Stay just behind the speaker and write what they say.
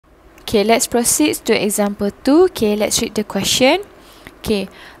Okay, let's proceed to example 2. Okay, let's read the question. Okay,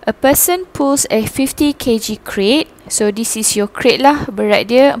 a person pulls a 50 kg crate. So this is your crate lah,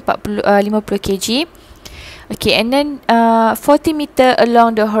 berat dia 50 kg. Okay, and then 40 meter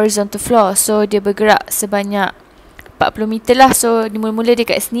along the horizontal floor. So dia bergerak sebanyak 40 meter lah. So mula-mula dia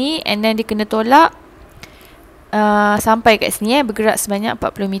kat sini, and then dia kena tolak sampai kat sini, bergerak sebanyak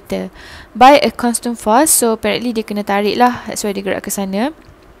 40 meter by a constant force. So apparently dia kena tarik lah, that's why dia gerak ke sana.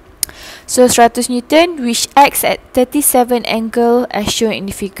 So 100 Newton which acts at 37 angle as shown in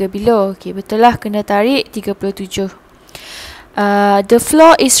the figure below. Okay, betul lah, kena tarik 37. The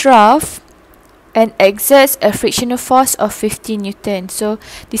floor is rough and exerts a frictional force of 50 Newton. So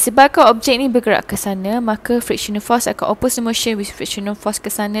disebabkan objek ni bergerak ke sana, maka frictional force akan oppose motion with frictional force ke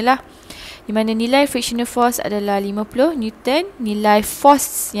sana lah. Di mana nilai frictional force adalah 50 Newton, nilai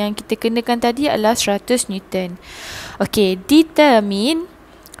force yang kita kenakan tadi adalah 100 Newton. Okay, determine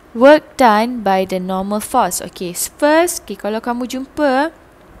work done by the normal force. Okay, first, okay, kalau kamu jumpa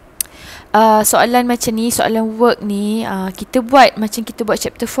soalan macam ni, soalan work ni, kita buat macam kita buat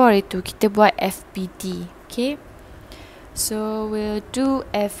chapter 4 itu, kita buat FBD. Okay, so we'll do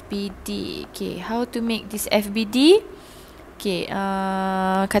FBD. Okay, how to make this FBD? Okay,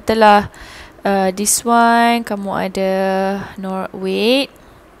 katalah this one kamu ada weight,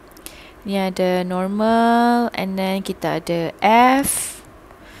 ni ada normal, and then kita ada F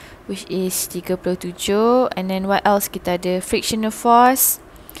which is 37, and then what else, kita ada frictional force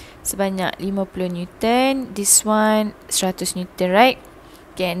sebanyak 50 Newton, this one 100 Newton, right?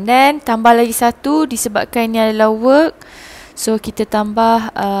 Okay, and then tambah lagi satu disebabkan ni adalah work, so kita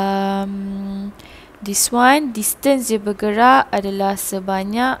tambah this one, distance dia bergerak adalah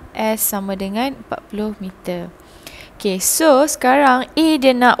sebanyak S sama dengan 40 meter. Okay, so sekarang A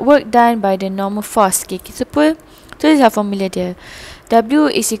dia nak work done by the normal force. Okay, kita pun tulislah formula dia.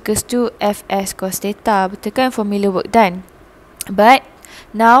 W is equals to Fs cos theta. Betul kan formula work done? But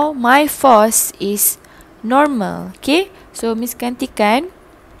now my force is normal. Okay, so Miss gantikan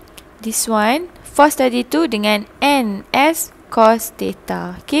this one, force tadi tu dengan Ns cos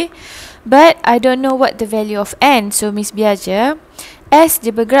theta. Okay, but I don't know what the value of N, so Miss biar je. S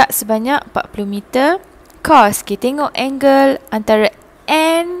dia bergerak sebanyak 40 meter. Cos, okay, tengok angle antara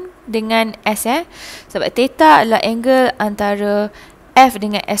N dengan S sebab theta adalah angle antara F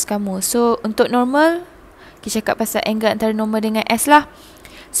dengan S kamu. So untuk normal, kita cakap pasal angle antara normal dengan S lah.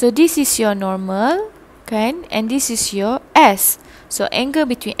 So this is your normal, kan, and this is your S. So angle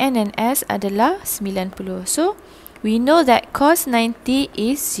between N and S adalah 90. So we know that cos 90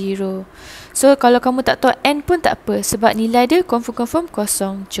 is 0. So kalau kamu tak tahu N pun tak apa, sebab nilai dia confirm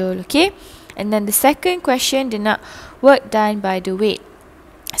kosong joule. Okay, and then the second question, dia nak work done by the weight.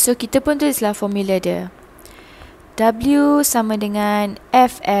 So kita pun tulislah formula dia. W sama dengan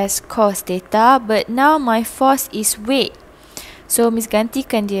Fs cos theta, but now my force is weight. So Miss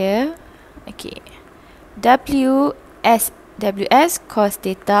gantikan dia. Okay, Ws cos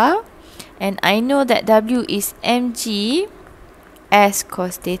theta, and I know that W is mg s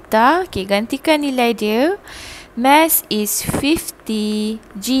cos theta. Okay, gantikan nilai dia. Mass is 50,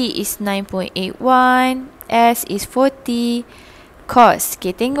 G is 9.81, S is 40, cos.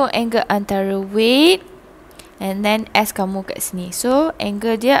 Okay, tengok angle antara weight and then S kamu kat sini. So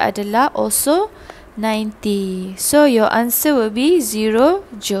angle dia adalah also 90. So your answer will be 0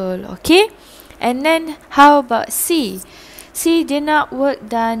 joule. Okay, and then how about C? C dia nak work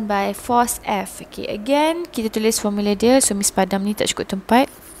done by force F. Okay, again kita tulis formula dia. So Miss padam ni tak cukup tempat.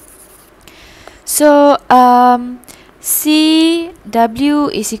 So C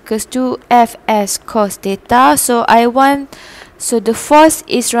W is equals to Fs cos theta. So I want, so the force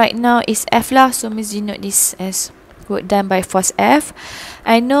is right now is F lah. So Miss denote this as work done by force F.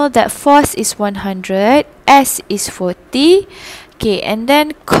 I know that force is 100, S is 40. Okay, and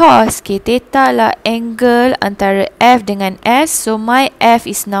then cos, okay, theta lah angle antara F dengan S. So my F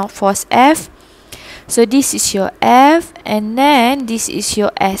is now force F. So this is your F, and then this is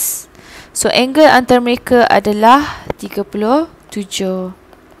your S. So angle antara mereka adalah 37.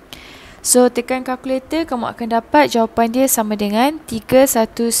 So tekan kalkulator, kamu akan dapat jawapan dia sama dengan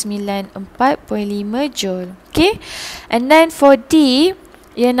 3194.5 joule. Okay, and then for D,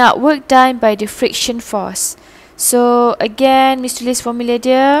 dia nak work done by the friction force. So again, Miss tulis formula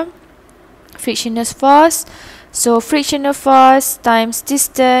dia. Frictional force. So frictional force times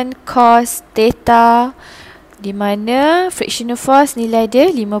distance cos theta, di mana frictional force nilai dia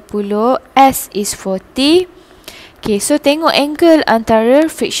 50, S is 40. Okay, so tengok angle antara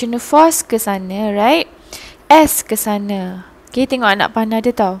frictional force ke sana, right? S ke sana. Okay, tengok anak panah dia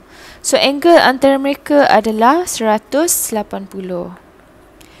tau. So angle antara mereka adalah 180.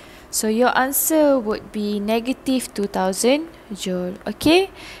 So your answer would be negative 2000 joule.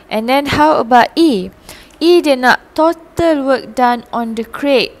 Okay. And then how about E? E dia nak total work done on the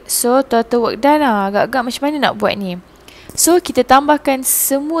crate. So total work done lah. Agak-agak macam mana nak buat ni? So kita tambahkan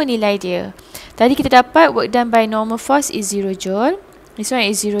semua nilai dia. Tadi kita dapat work done by normal force is 0 joule. This one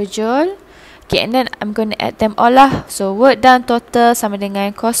is 0 joule. Okay, and then I'm going to add them all lah. So work done total sama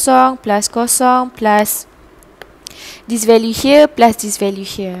dengan 0 plus this value here plus this value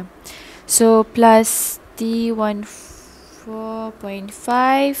here. So plus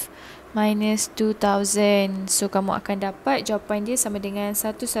T14.5 minus 2000. So kamu akan dapat jawapan dia sama dengan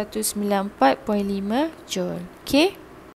 1194.5 joule. Okay.